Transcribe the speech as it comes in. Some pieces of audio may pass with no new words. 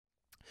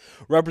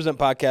Represent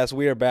Podcast,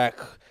 we are back.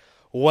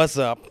 What's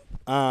up?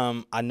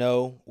 I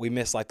know we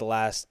missed like the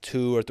last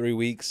 2 or 3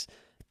 weeks.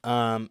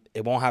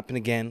 It won't happen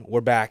again.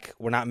 We're back.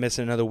 We're not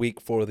missing another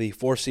week for the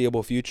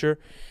foreseeable future.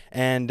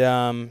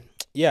 And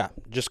yeah,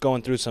 just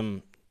going through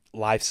some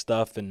life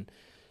stuff and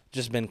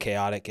just been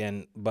chaotic.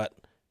 But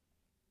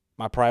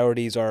my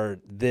priorities are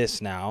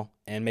this now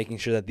and making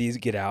sure that these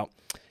get out.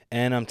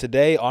 And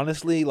today,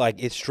 honestly,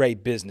 like it's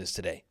straight business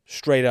today.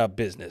 Straight up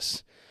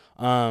business.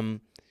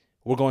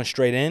 We're going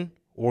straight in.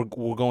 We're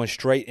going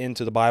straight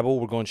into the Bible.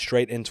 We're going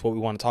straight into what we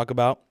want to talk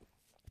about.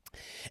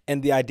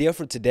 And the idea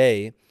for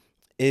today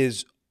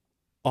is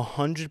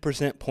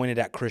 100% pointed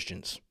at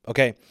Christians.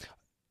 Okay,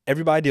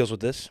 everybody deals with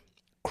this.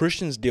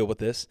 Christians deal with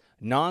this.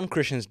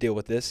 Non-Christians deal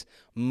with this.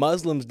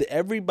 Muslims,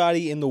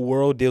 everybody in the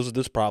world deals with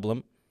this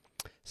problem.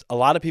 A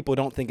lot of people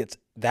don't think it's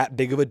that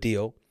big of a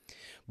deal.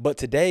 But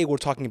today we're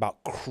talking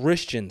about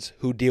Christians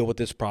who deal with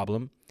this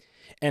problem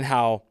and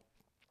how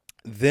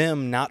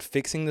them not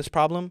fixing this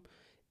problem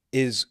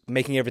is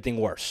making everything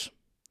worse.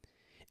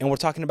 And we're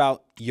talking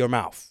about your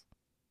mouth,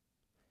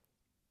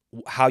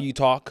 how you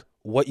talk,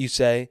 what you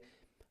say,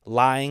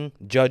 lying,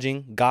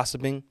 judging,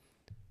 gossiping.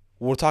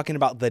 We're talking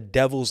about the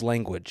devil's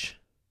language.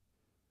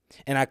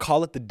 And I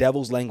call it the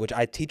devil's language.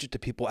 I teach it to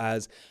people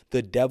as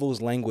the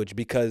devil's language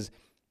because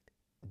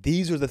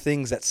these are the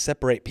things that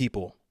separate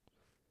people.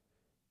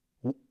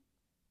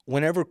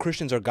 Whenever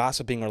Christians are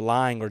gossiping or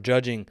lying or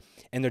judging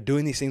and they're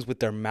doing these things with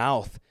their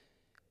mouth,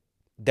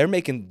 they're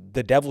making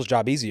the devil's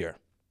job easier.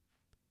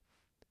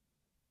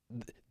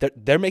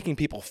 They're making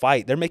people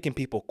fight. They're making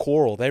people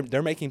quarrel.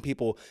 They're making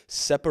people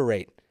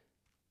separate.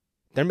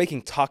 They're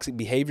making toxic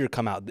behavior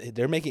come out.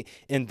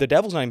 And the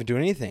devil's not even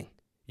doing anything.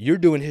 You're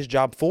doing his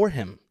job for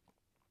him.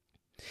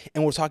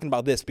 And we're talking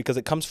about this because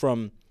it comes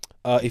from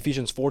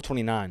Ephesians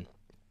 4:29.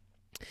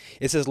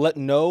 It says, "Let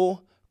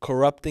no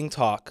corrupting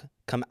talk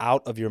come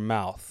out of your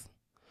mouth,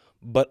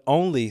 but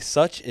only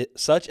such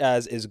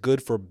as is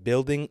good for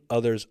building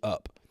others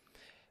up,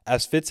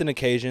 as fits an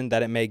occasion,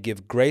 that it may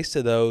give grace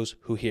to those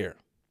who hear."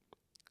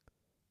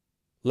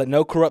 Let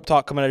no corrupt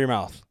talk come out of your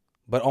mouth,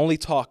 but only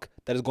talk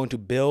that is going to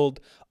build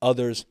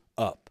others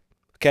up.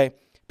 Okay?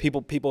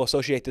 People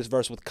associate this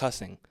verse with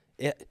cussing.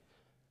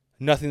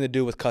 Nothing to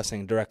do with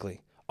cussing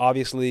directly.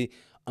 Obviously,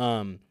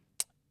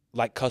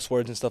 like cuss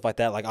words and stuff like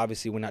that. Like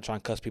obviously, we're not trying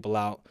to cuss people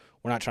out.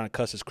 We're not trying to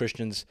cuss as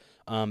Christians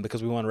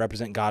because we want to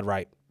represent God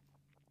right.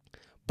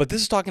 But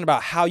this is talking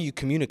about how you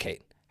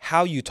communicate,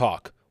 how you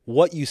talk,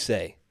 what you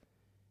say.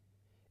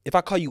 If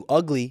I call you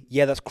ugly,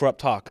 yeah, that's corrupt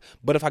talk.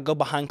 But if I go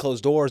behind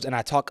closed doors and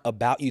I talk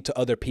about you to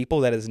other people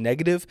that is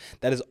negative,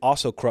 that is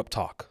also corrupt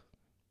talk.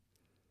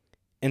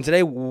 And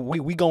today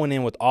we going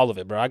in with all of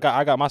it, bro. I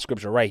got my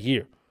scripture right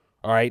here.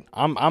 All right,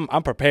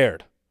 I'm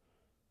prepared.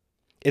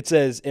 It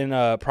says in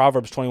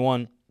Proverbs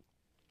 21,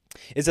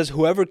 it says,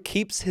 "Whoever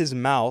keeps his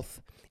mouth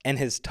and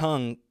his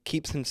tongue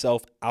keeps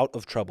himself out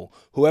of trouble."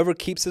 Whoever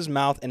keeps his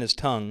mouth and his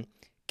tongue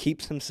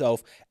keeps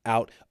himself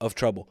out of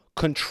trouble.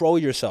 Control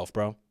yourself,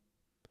 bro.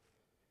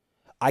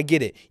 I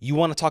get it. You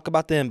want to talk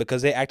about them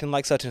because they acting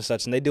like such and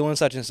such and they doing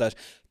such and such.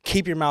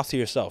 Keep your mouth to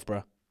yourself,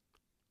 bro.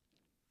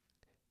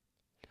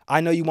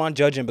 I know you want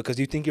judging because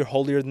you think you're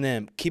holier than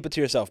them. Keep it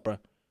to yourself, bro.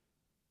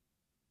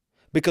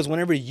 Because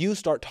whenever you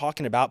start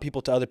talking about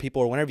people to other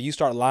people, or whenever you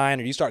start lying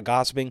or you start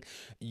gossiping,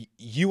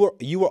 you're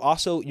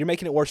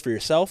making it worse for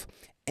yourself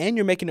and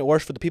you're making it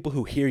worse for the people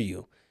who hear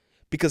you,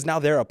 because now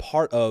they're a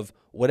part of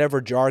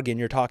whatever jargon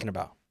you're talking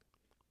about.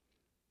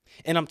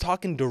 And I'm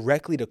talking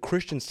directly to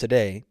Christians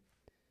today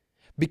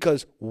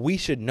because we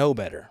should know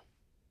better.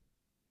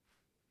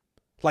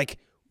 Like,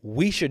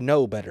 we should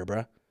know better,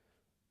 bruh.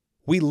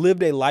 We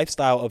lived a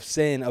lifestyle of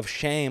sin, of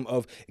shame,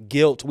 of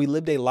guilt. We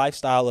lived a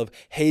lifestyle of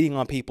hating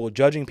on people,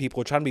 judging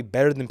people, trying to be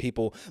better than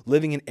people,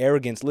 living in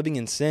arrogance, living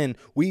in sin.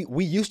 We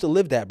used to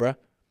live that, bruh.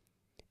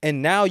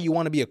 And now you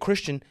want to be a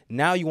Christian.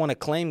 Now you want to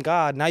claim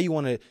God. Now you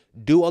want to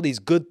do all these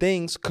good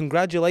things.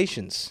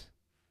 Congratulations.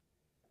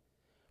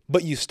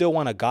 But you still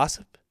want to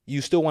gossip?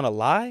 You still want to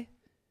lie?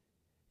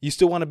 You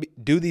still want to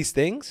do these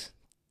things?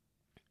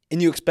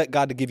 And you expect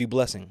God to give you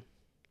blessing?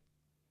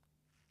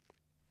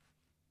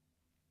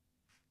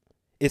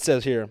 It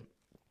says here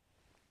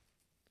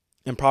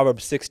in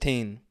Proverbs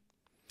 16,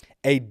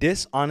 "A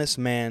dishonest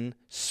man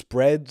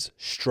spreads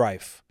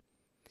strife,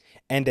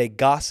 and a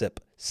gossip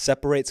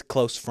separates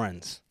close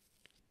friends."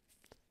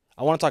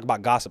 I want to talk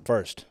about gossip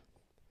first,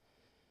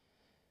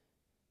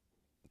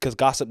 because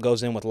gossip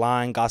goes in with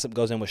lying, gossip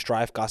goes in with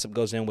strife, gossip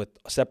goes in with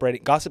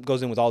separating, gossip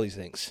goes in with all these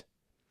things.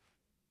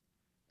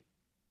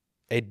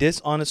 A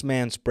dishonest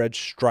man spreads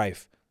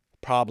strife,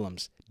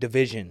 problems,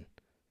 division.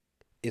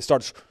 It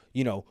starts,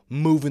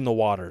 moving the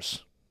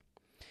waters.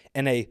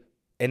 And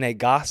a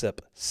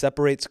gossip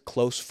separates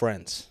close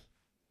friends.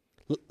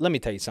 Let me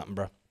tell you something,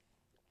 bro.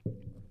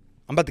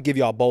 I'm about to give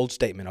you a bold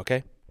statement,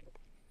 okay?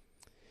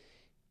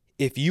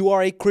 If you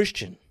are a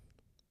Christian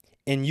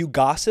and you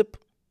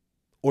gossip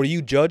or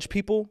you judge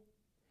people,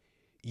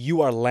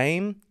 you are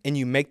lame and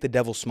you make the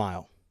devil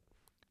smile.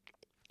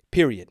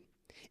 Period.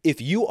 If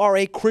you are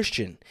a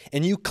Christian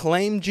and you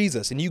claim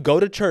Jesus and you go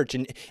to church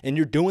and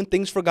you're doing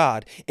things for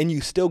God and you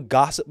still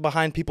gossip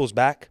behind people's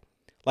back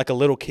like a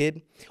little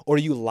kid, or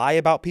you lie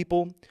about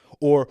people,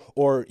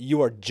 or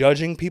you are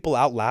judging people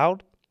out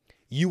loud,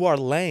 you are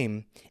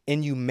lame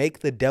and you make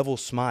the devil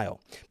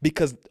smile,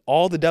 because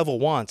all the devil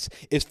wants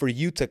is for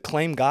you to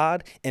claim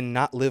God and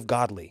not live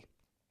godly.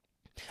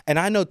 And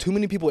I know too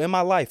many people in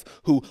my life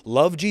who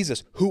love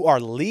Jesus, who are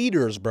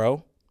leaders,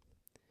 bro,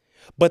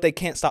 but they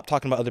can't stop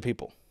talking about other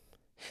people.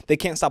 They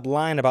can't stop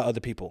lying about other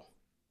people.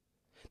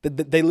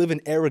 They live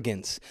in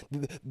arrogance.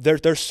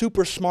 They're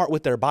super smart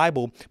with their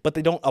Bible, but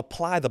they don't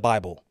apply the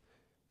Bible.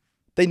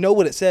 They know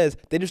what it says.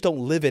 They just don't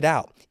live it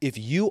out. If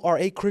you are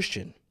a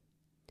Christian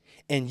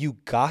and you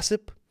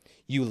gossip,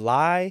 you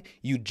lie,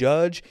 you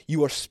judge,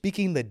 you are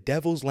speaking the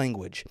devil's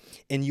language,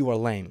 and you are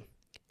lame,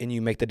 and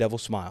you make the devil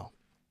smile.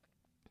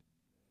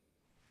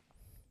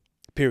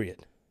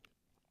 Period.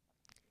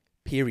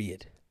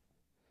 Period.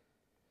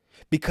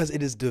 Because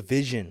it is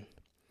division.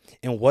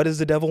 And what does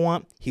the devil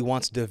want? He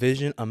wants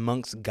division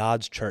amongst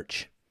God's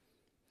church.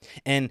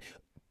 And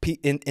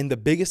the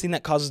biggest thing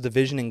that causes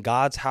division in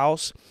God's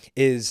house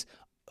is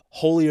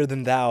holier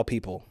than thou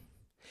people.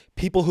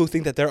 People who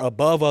think that they're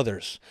above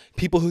others.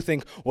 People who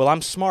think, well,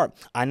 I'm smart.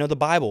 I know the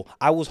Bible.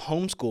 I was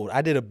homeschooled.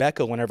 I did a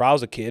Becca whenever I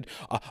was a kid.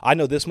 I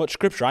know this much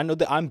scripture. I know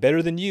that I'm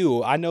better than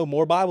you. I know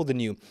more Bible than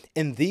you.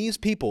 And these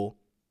people,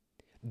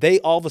 they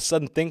all of a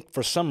sudden think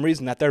for some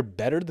reason that they're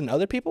better than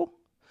other people.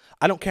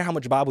 I don't care how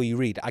much Bible you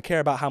read. I care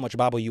about how much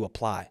Bible you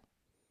apply.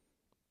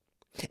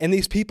 And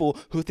these people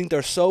who think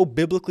they're so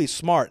biblically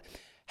smart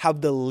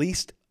have the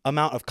least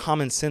amount of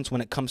common sense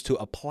when it comes to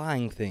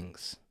applying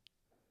things.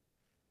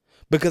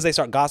 Because they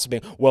start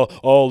gossiping. Well,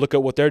 oh, look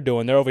at what they're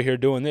doing. They're over here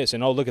doing this.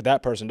 And oh, look at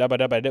that person. And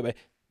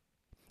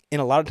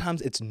a lot of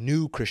times it's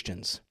new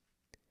Christians,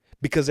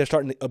 because they're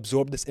starting to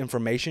absorb this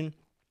information.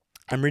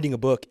 I'm reading a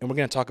book, and we're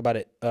going to talk about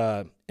it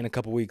in a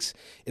couple weeks.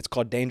 It's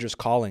called Dangerous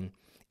Calling.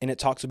 And it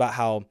talks about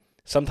how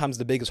sometimes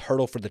the biggest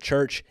hurdle for the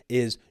church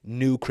is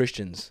new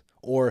Christians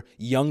or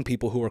young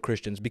people who are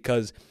Christians,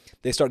 because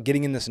they start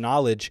getting in this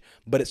knowledge,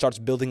 but it starts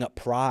building up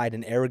pride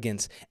and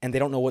arrogance, and they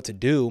don't know what to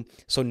do.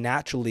 So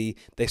naturally,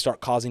 they start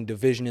causing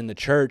division in the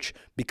church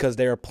because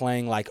they are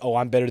playing like, oh,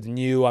 I'm better than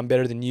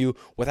you,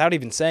 without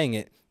even saying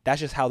it.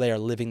 That's just how they are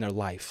living their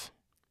life.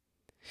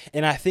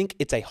 And I think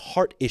it's a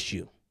heart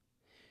issue.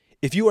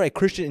 If you are a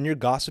Christian and you're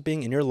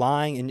gossiping and you're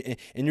lying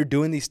and you're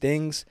doing these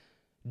things,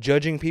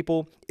 judging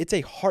people, it's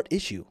a heart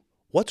issue.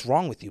 What's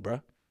wrong with you,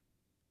 bro?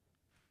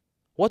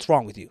 What's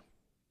wrong with you?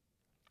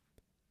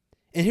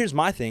 And here's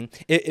my thing.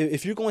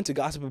 If you're going to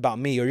gossip about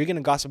me, or you're going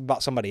to gossip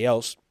about somebody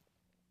else,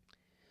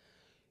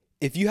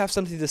 if you have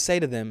something to say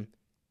to them,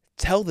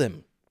 tell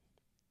them.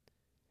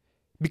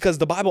 Because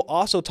the Bible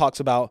also talks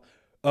about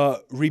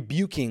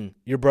rebuking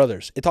your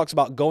brothers. It talks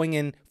about going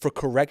in for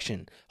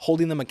correction,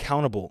 holding them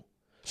accountable.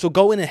 So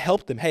go in and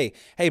help them. Hey,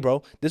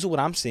 bro, this is what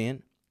I'm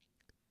seeing.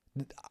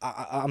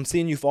 I'm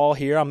seeing you fall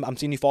here. I'm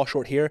seeing you fall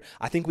short here.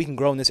 I think we can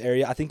grow in this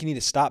area. I think you need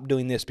to stop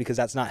doing this because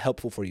that's not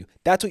helpful for you.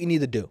 That's what you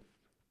need to do.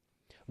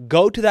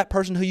 Go to that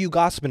person who you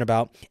gossiping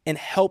about and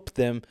help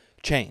them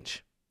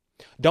change.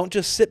 Don't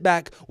just sit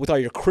back with all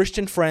your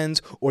Christian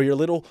friends or your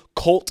little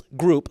cult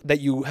group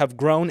that you have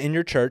grown in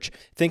your church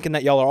thinking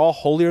that y'all are all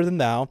holier than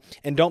thou.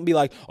 And don't be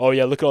like, oh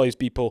yeah, look at all these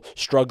people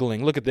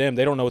struggling. Look at them.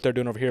 They don't know what they're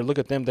doing over here. Look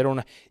at them. They don't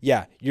know.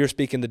 Yeah, you're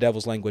speaking the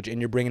devil's language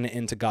and you're bringing it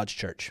into God's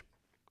church.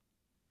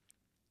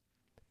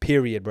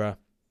 Period, bro.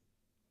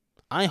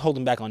 I ain't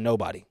holding back on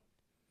nobody.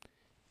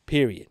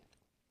 Period.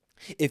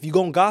 If you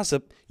gonna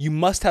gossip, you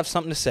must have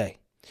something to say.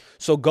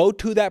 So go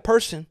to that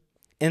person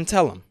and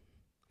tell them.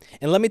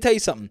 And let me tell you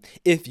something.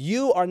 If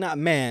you are not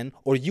man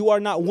or you are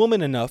not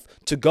woman enough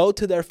to go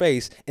to their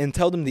face and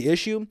tell them the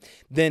issue,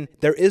 then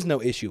there is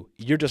no issue.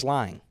 You're just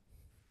lying.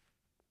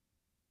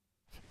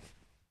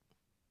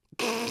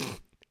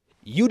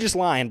 You just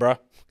lying, bro.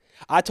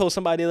 I told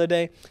somebody the other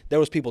day, there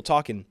was people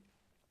talking,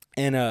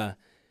 and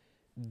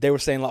they were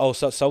saying, like, oh,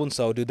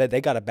 so-and-so, dude,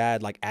 they got a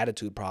bad, like,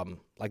 attitude problem.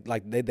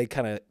 Like they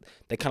kind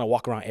of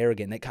walk around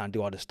arrogant, and they kind of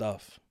do all this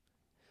stuff.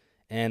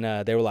 And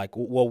they were like,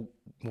 well,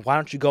 why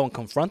don't you go and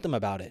confront them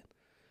about it?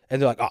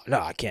 And they're like, oh, no,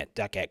 I can't,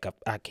 I'm going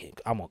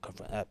to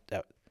confront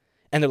that.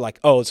 And they're like,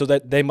 oh, so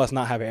that they must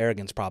not have an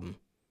arrogance problem.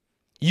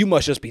 You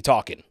must just be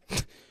talking.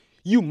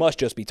 You must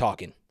just be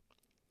talking.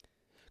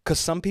 Because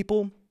some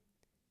people,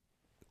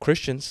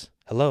 Christians,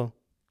 hello,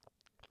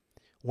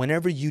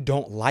 whenever you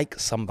don't like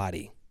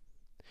somebody,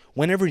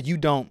 whenever you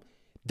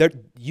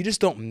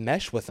just don't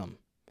mesh with them.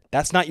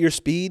 That's not your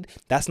speed.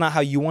 That's not how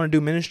you want to do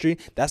ministry.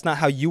 That's not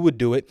how you would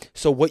do it.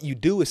 So what you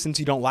do is, since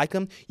you don't like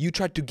them, you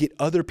try to get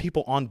other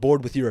people on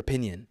board with your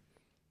opinion.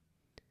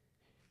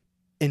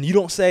 And you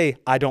don't say,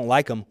 I don't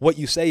like them. What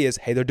you say is,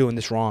 hey, they're doing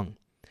this wrong.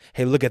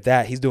 Hey, look at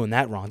that. He's doing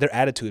that wrong. Their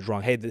attitude is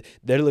wrong. Hey,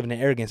 they're living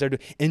in arrogance.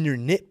 And you're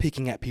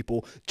nitpicking at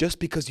people just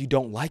because you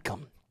don't like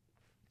them.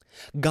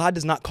 God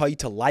does not call you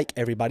to like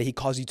everybody. He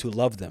calls you to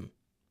love them.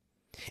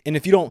 And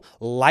if you don't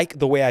like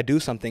the way I do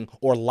something,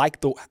 or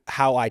like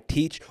how I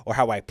teach, or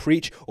how I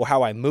preach, or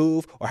how I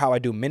move, or how I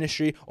do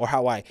ministry, or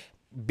how I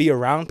be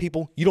around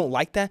people, you don't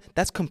like that,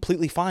 that's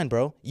completely fine,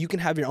 bro. You can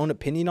have your own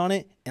opinion on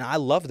it, and I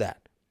love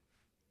that.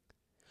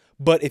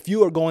 But if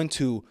you are going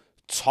to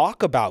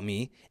talk about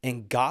me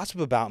and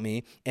gossip about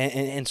me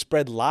and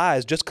spread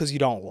lies just because you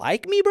don't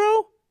like me,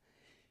 bro,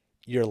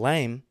 you're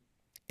lame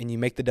and you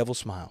make the devil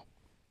smile.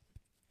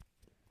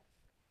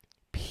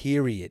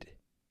 Period.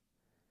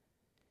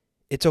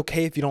 It's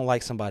okay if you don't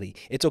like somebody.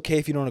 It's okay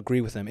if you don't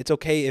agree with them. It's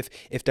okay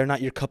if they're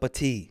not your cup of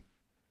tea.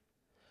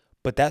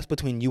 But that's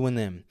between you and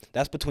them.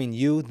 That's between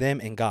you,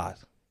 them, and God.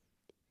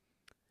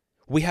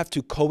 We have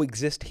to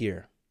coexist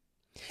here.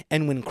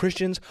 And when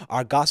Christians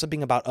are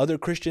gossiping about other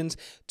Christians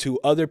to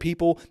other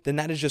people, then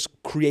that is just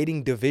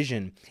creating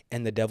division,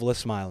 and the devil is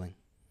smiling.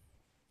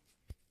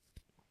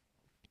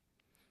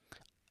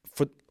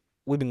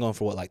 We've been going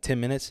for what, like 10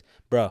 minutes?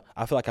 Bro,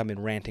 I feel like I've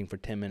been ranting for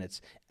 10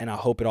 minutes, and I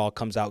hope it all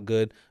comes out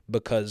good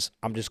because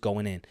I'm just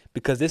going in.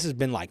 Because this has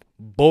been like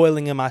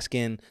boiling in my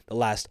skin the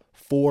last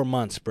 4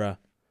 months, bro.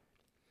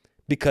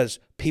 Because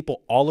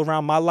people all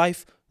around my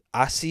life,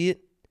 I see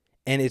it,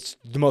 and it's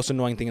the most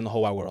annoying thing in the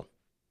whole wide world.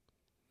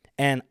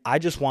 And I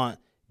just want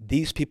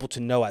these people to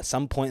know at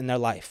some point in their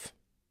life,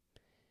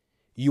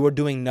 you are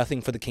doing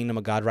nothing for the kingdom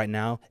of God right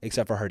now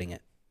except for hurting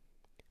it.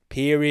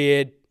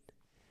 Period.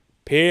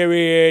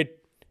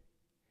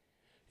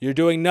 You're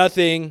doing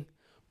nothing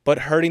but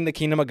hurting the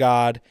kingdom of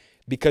God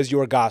because you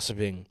are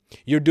gossiping.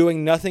 You're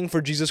doing nothing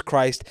for Jesus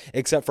Christ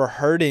except for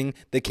hurting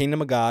the kingdom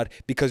of God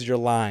because you're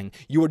lying.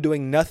 You are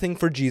doing nothing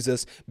for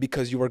Jesus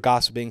because you are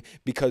gossiping,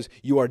 because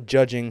you are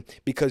judging,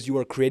 because you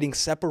are creating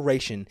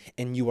separation,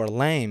 and you are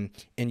lame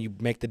and you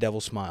make the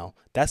devil smile.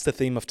 That's the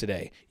theme of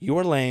today. You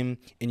are lame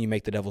and you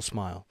make the devil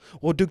smile.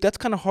 Well, Duke, that's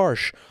kind of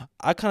harsh.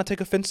 I kind of take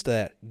offense to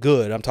that.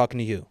 Good, I'm talking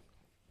to you.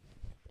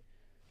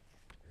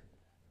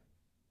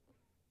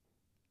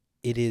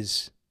 It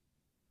is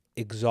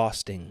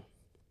exhausting.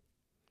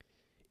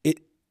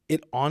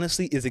 It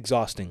honestly is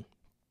exhausting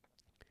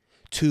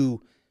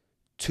to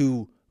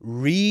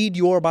read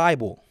your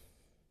Bible.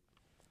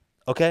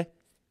 Okay?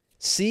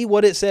 See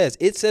what it says.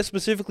 It says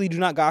specifically do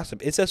not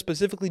gossip. It says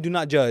specifically do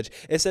not judge.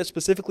 It says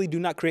specifically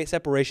do not create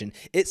separation.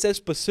 It says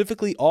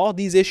specifically all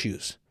these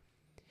issues.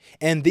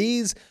 And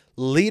these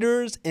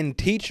leaders and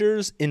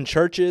teachers in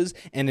churches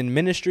and in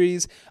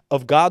ministries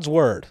of God's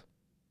word,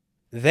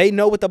 they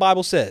know what the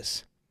Bible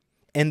says,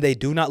 and they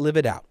do not live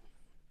it out.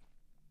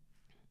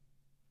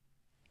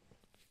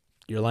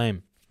 You're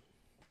lame.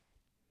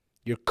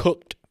 You're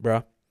cooked,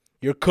 bro.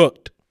 You're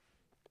cooked.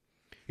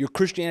 Your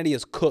Christianity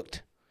is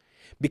cooked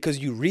because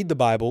you read the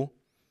Bible,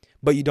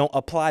 but you don't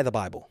apply the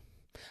Bible.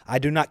 I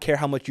do not care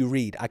how much you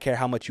read. I care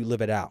how much you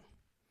live it out.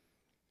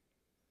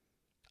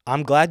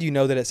 I'm glad you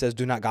know that it says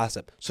do not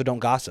gossip, so don't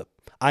gossip.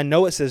 I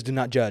know it says do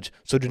not judge,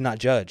 so do not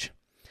judge.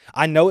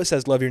 I know it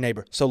says love your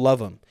neighbor, so love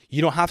them.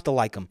 You don't have to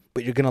like them,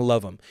 but you're going to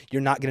love them.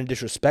 You're not going to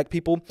disrespect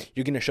people.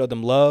 You're going to show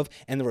them love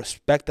and the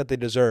respect that they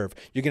deserve.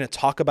 You're going to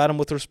talk about them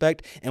with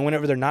respect, and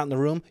whenever they're not in the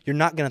room, you're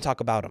not going to talk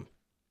about them.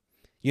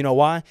 You know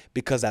why?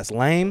 Because that's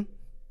lame,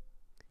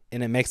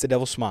 and it makes the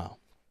devil smile.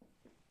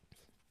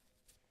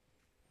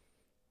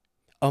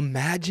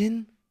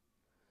 Imagine.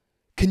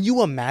 Can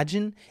you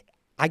imagine?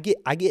 I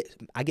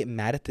get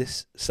mad at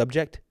this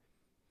subject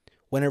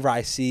whenever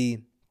I see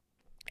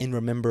and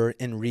remember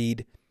and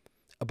read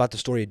about the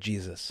story of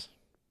Jesus.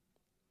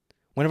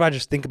 Whenever I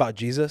just think about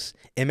Jesus,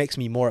 it makes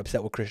me more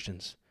upset with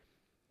Christians.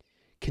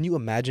 Can you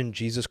imagine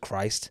Jesus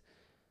Christ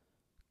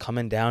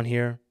coming down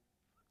here,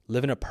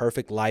 living a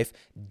perfect life,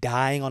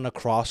 dying on the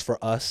cross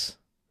for us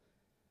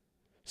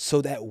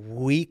so that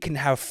we can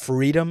have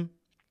freedom,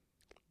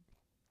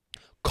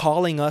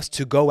 calling us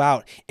to go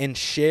out and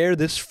share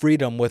this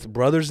freedom with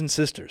brothers and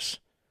sisters,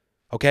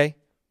 okay?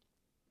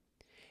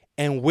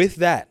 And with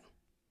that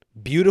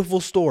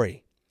beautiful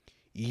story,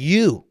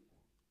 you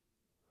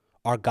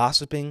are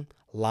gossiping,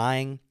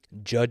 lying,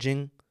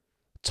 judging,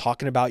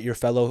 talking about your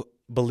fellow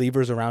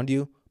believers around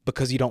you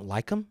because you don't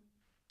like them,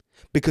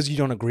 because you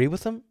don't agree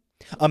with them.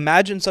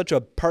 Imagine such a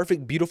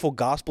perfect, beautiful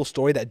gospel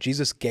story that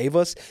Jesus gave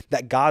us,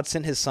 that God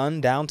sent his son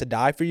down to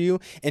die for you,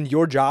 and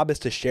your job is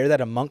to share that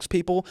amongst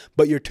people,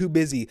 but you're too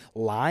busy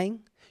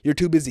lying. You're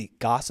too busy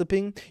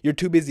gossiping. You're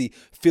too busy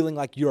feeling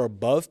like you're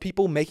above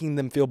people, making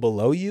them feel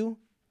below you.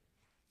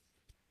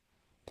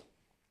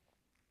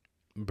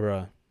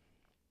 Bruh.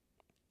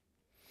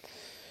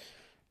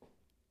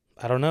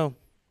 I don't know.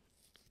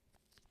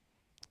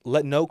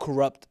 Let no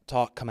corrupt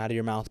talk come out of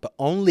your mouth, but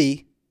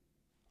only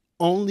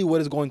what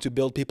is going to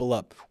build people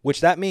up.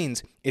 Which that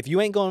means if you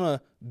ain't going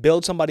to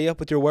build somebody up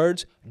with your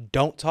words,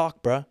 don't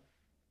talk, bruh.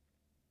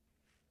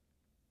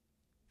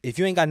 If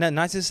you ain't got nothing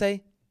nice to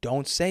say,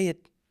 don't say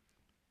it.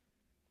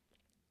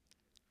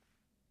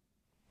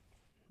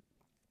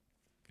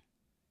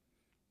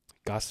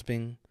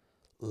 Gossiping,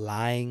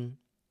 lying,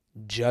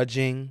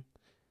 judging.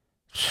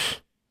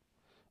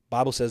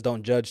 Bible says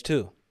don't judge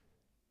too.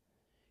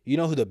 You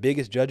know who the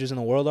biggest judges in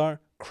the world are?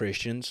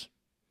 Christians.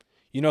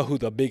 You know who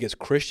the biggest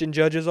Christian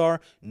judges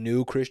are?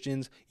 New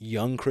Christians,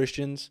 young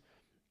Christians.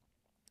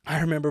 I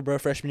remember, bro,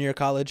 freshman year of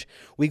college,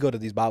 we go to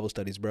these Bible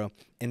studies, bro.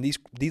 And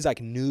these like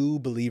new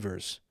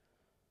believers,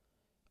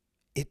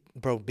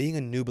 bro, being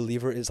a new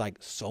believer is like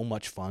so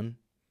much fun.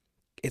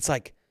 It's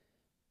like,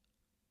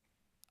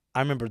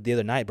 I remember the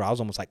other night, bro, I was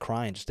almost like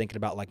crying just thinking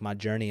about like my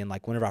journey and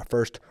like whenever I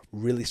first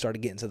really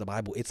started getting to the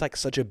Bible. It's like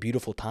such a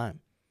beautiful time.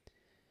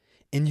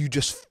 And you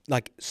just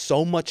like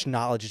so much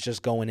knowledge is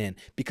just going in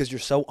because you're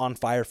so on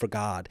fire for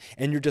God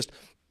and you're just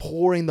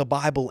pouring the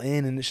Bible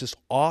in and it's just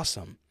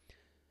awesome.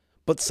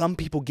 But some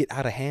people get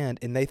out of hand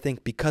and they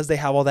think because they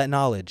have all that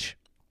knowledge,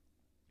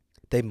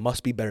 they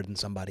must be better than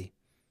somebody.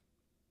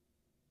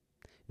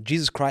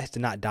 Jesus Christ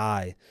did not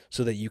die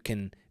so that you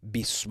can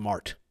be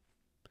smart.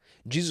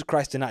 Jesus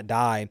Christ did not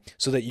die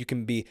so that you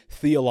can be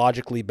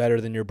theologically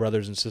better than your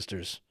brothers and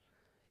sisters.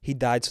 He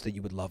died so that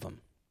you would love him.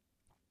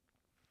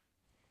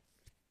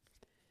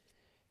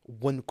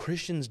 When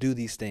Christians do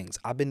these things,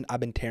 I've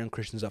been tearing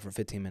Christians up for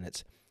 15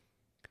 minutes.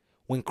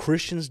 When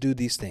Christians do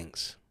these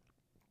things,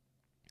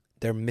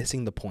 they're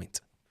missing the point.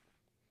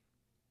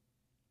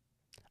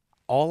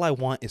 All I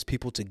want is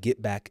people to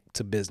get back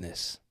to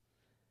business.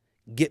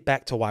 Get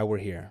back to why we're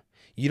here.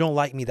 You don't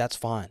like me, that's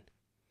fine.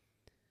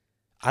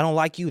 I don't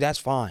like you, that's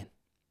fine.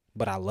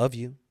 But I love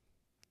you.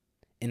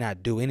 And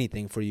I'd do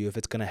anything for you if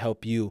it's going to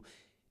help you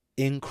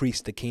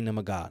increase the kingdom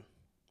of God.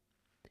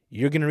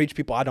 You're going to reach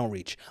people I don't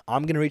reach.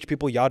 I'm going to reach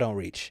people y'all don't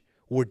reach.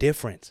 We're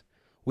different.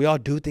 We all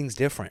do things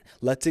different.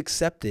 Let's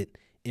accept it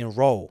and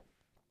roll.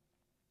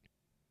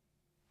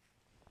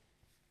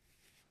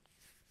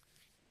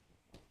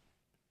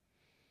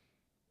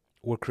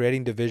 We're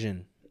creating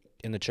division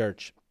in the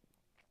church,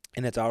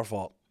 and it's our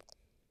fault.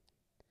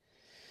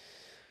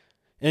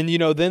 And,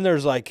 then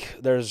there's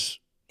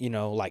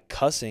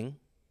cussing,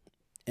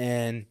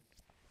 and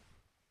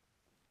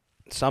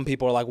some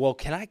people are like, well,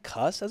 can I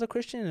cuss as a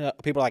Christian? And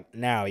people are like,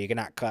 no, you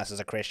cannot cuss as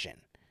a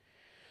Christian.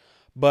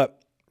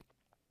 But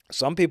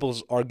some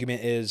people's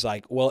argument is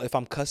like, well, if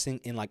I'm cussing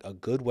in like a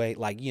good way,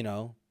 like,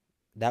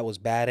 that was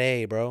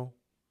bad, bro.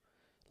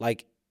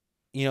 Like,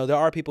 there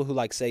are people who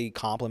like say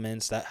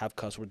compliments that have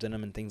cuss words in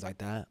them and things like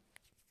that.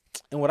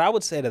 And what I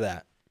would say to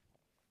that,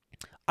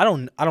 I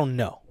don't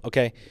know,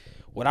 okay?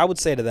 What I would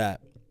say to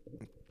that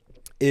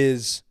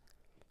is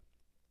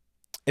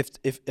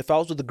if I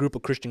was with a group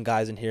of Christian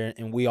guys in here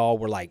and we all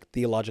were like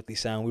theologically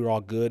sound, we were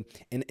all good,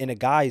 and a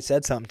guy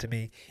said something to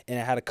me and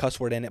it had a cuss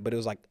word in it, but it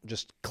was like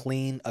just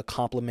clean, a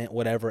compliment,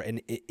 whatever,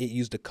 and it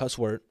used a cuss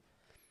word,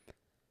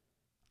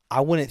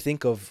 I wouldn't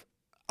think of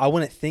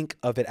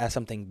it as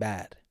something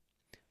bad.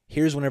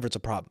 Here's whenever it's a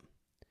problem.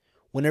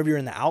 Whenever you're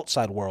in the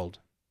outside world,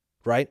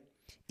 right?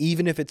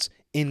 Even if it's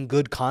in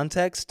good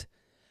context,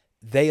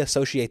 they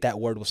associate that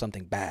word with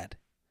something bad,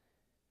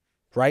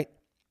 right?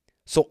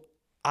 So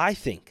I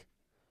think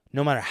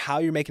no matter how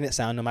you're making it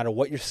sound, no matter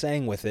what you're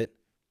saying with it,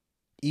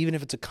 even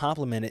if it's a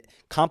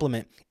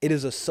compliment, it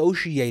is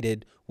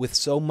associated with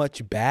so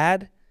much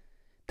bad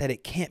that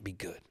it can't be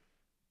good,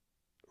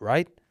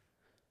 right?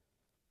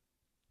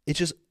 It's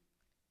just,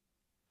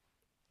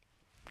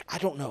 I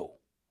don't know.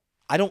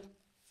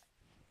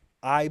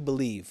 I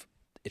believe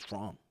it's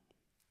wrong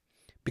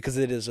because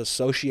it is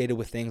associated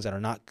with things that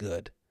are not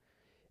good.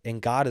 And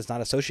God is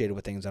not associated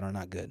with things that are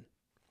not good.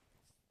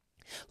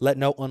 Let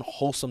no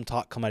unwholesome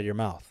talk come out of your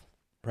mouth,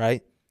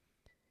 right?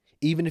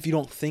 Even if you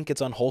don't think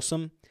it's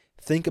unwholesome,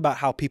 think about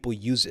how people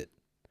use it.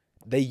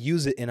 They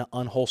use it in an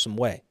unwholesome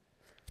way.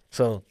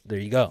 So there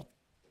you go.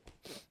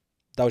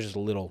 That was just a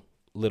little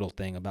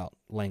thing about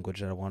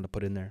language that I wanted to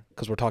put in there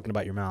because we're talking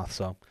about your mouth.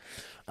 So,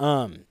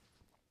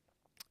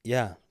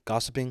 yeah,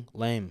 gossiping,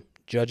 lame.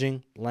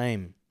 Judging,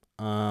 lame.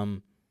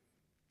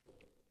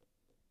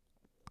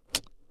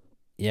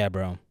 Yeah,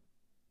 bro.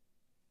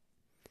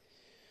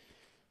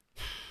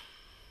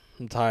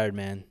 I'm tired,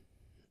 man.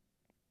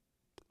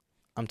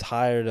 I'm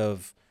tired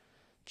of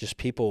just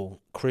people,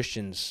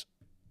 Christians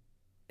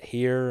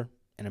here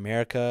in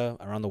America,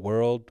 around the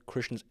world,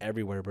 Christians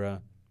everywhere, bro,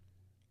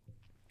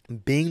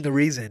 being the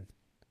reason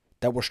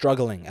that we're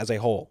struggling as a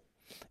whole,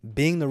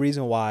 being the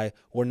reason why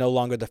we're no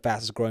longer the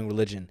fastest growing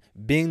religion,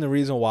 being the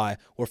reason why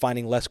we're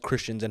finding less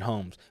Christians in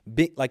homes.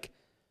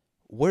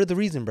 We're the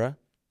reason, bro.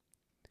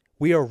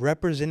 We are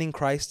representing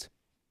Christ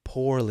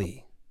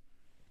poorly.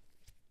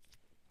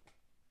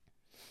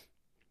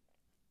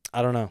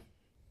 I don't know.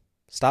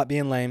 Stop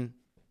being lame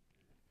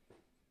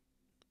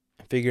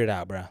and figure it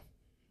out, bro.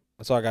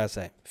 That's all I got to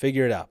say.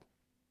 Figure it out.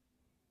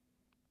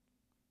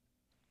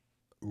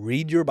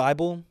 Read your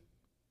Bible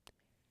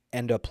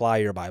and apply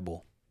your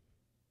Bible.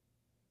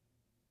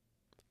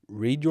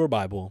 Read your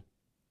Bible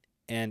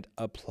and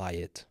apply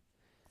it.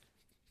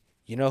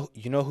 You know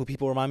who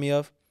people remind me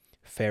of?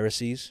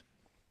 Pharisees.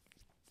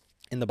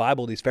 In the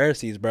Bible, these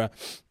Pharisees, bro,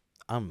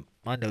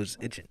 my nose is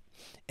itching.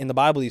 In the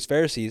Bible, these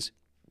Pharisees,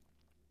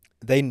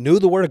 they knew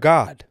the word of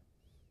God.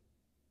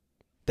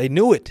 They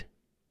knew it.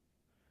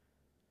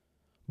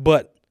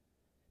 But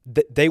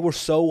they were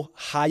so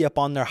high up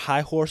on their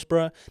high horse,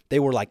 bro. They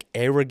were like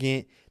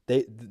arrogant.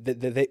 They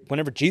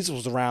whenever Jesus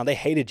was around, they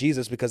hated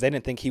Jesus because they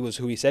didn't think he was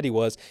who he said he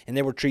was, and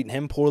they were treating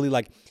him poorly.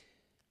 Like,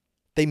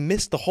 they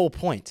missed the whole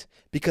point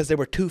because they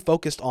were too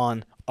focused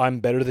on, I'm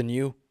better than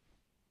you,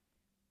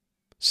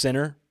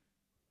 sinner.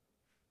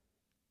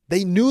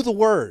 They knew the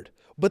word,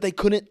 but they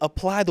couldn't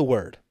apply the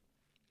word.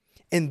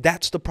 And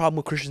that's the problem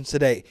with Christians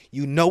today.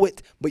 You know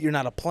it, but you're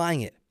not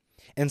applying it.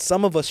 And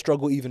some of us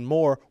struggle even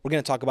more. We're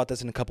going to talk about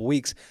this in a couple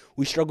weeks.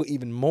 We struggle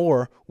even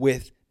more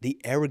with the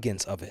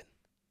arrogance of it.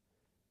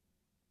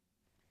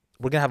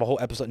 We're going to have a whole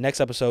episode. Next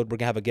episode, we're going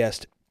to have a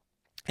guest,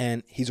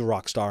 and he's a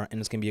rock star, and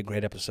it's going to be a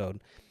great episode.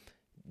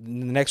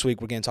 Next week,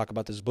 we're going to talk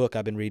about this book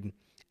I've been reading,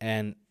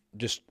 and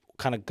just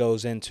kind of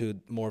goes into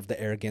more of the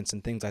arrogance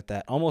and things like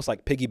that, almost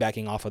like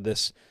piggybacking off of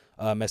this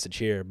message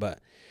here. But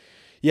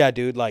yeah,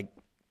 dude, like,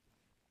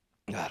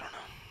 I don't know.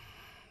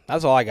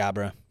 That's all I got,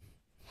 bro.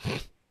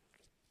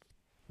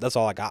 That's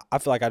all I got. I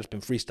feel like I've just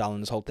been freestyling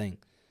this whole thing.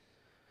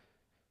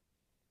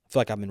 I feel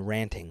like I've been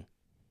ranting.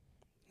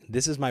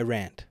 This is my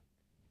rant.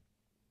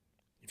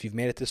 If you've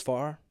made it this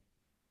far,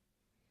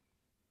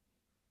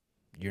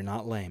 you're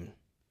not lame.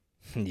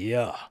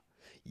 Yeah.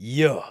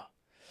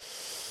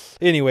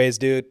 Anyways,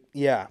 dude,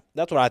 yeah,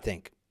 that's what I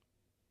think.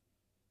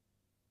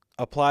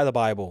 Apply the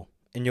Bible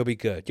and you'll be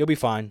good. You'll be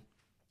fine.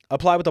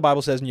 Apply what the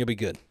Bible says and you'll be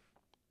good.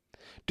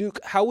 Duke,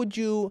 how would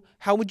you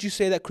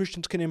say that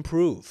Christians can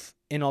improve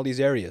in all these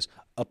areas?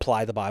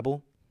 Apply the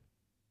Bible.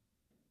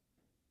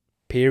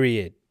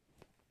 Period.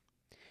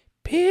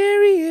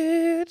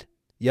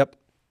 Yep.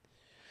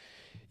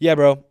 Yeah,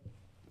 bro.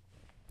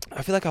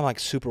 I feel like I'm like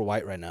super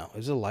white right now.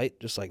 Is the light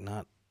just like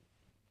not?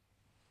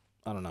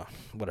 I don't know.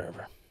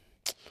 Whatever.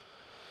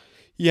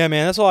 Yeah,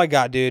 man, that's all I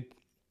got, dude.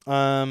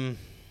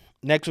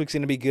 Next week's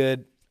gonna be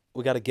good.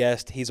 We got a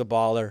guest. He's a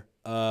baller.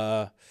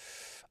 I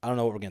don't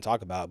know what we're gonna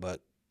talk about,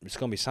 but it's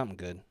gonna be something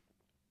good.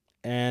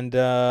 And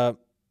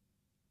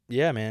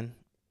yeah, man.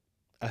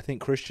 I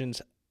think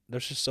Christians,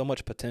 there's just so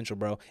much potential,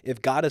 bro.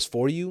 If God is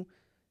for you,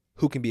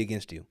 who can be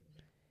against you?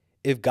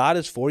 If God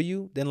is for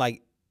you, then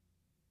like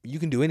you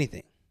can do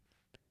anything.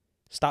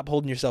 Stop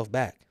holding yourself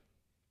back.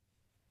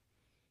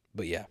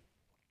 But yeah.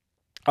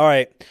 All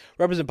right.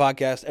 Represent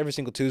Podcast every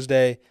single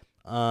Tuesday.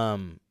 I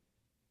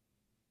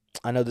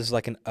know this is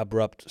like an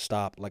abrupt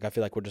stop. Like, I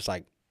feel like we're just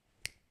like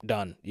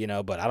done,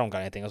 but I don't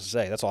got anything else to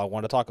say. That's all I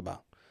wanted to talk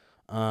about.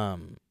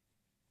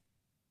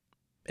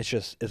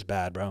 It's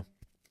bad, bro.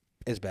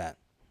 It's bad.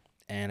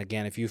 And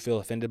again, if you feel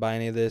offended by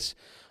any of this,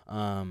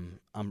 I'm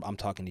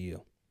talking to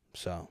you.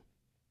 So,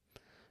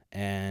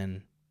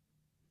 and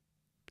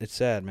it's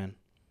sad, man.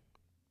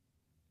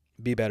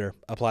 Be better.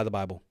 Apply the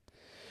Bible.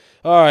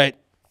 All right.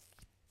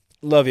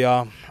 Love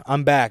y'all.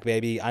 I'm back,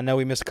 baby. I know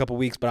we missed a couple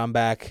weeks, but I'm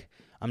back.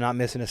 I'm not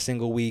missing a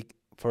single week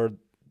for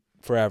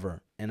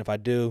forever. And if I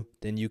do,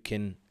 then you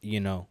can,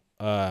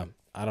 I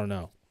don't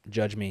know,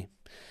 judge me.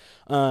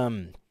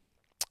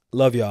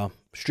 Love y'all.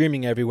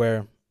 Streaming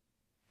everywhere.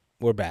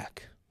 We're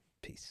back.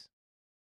 Peace.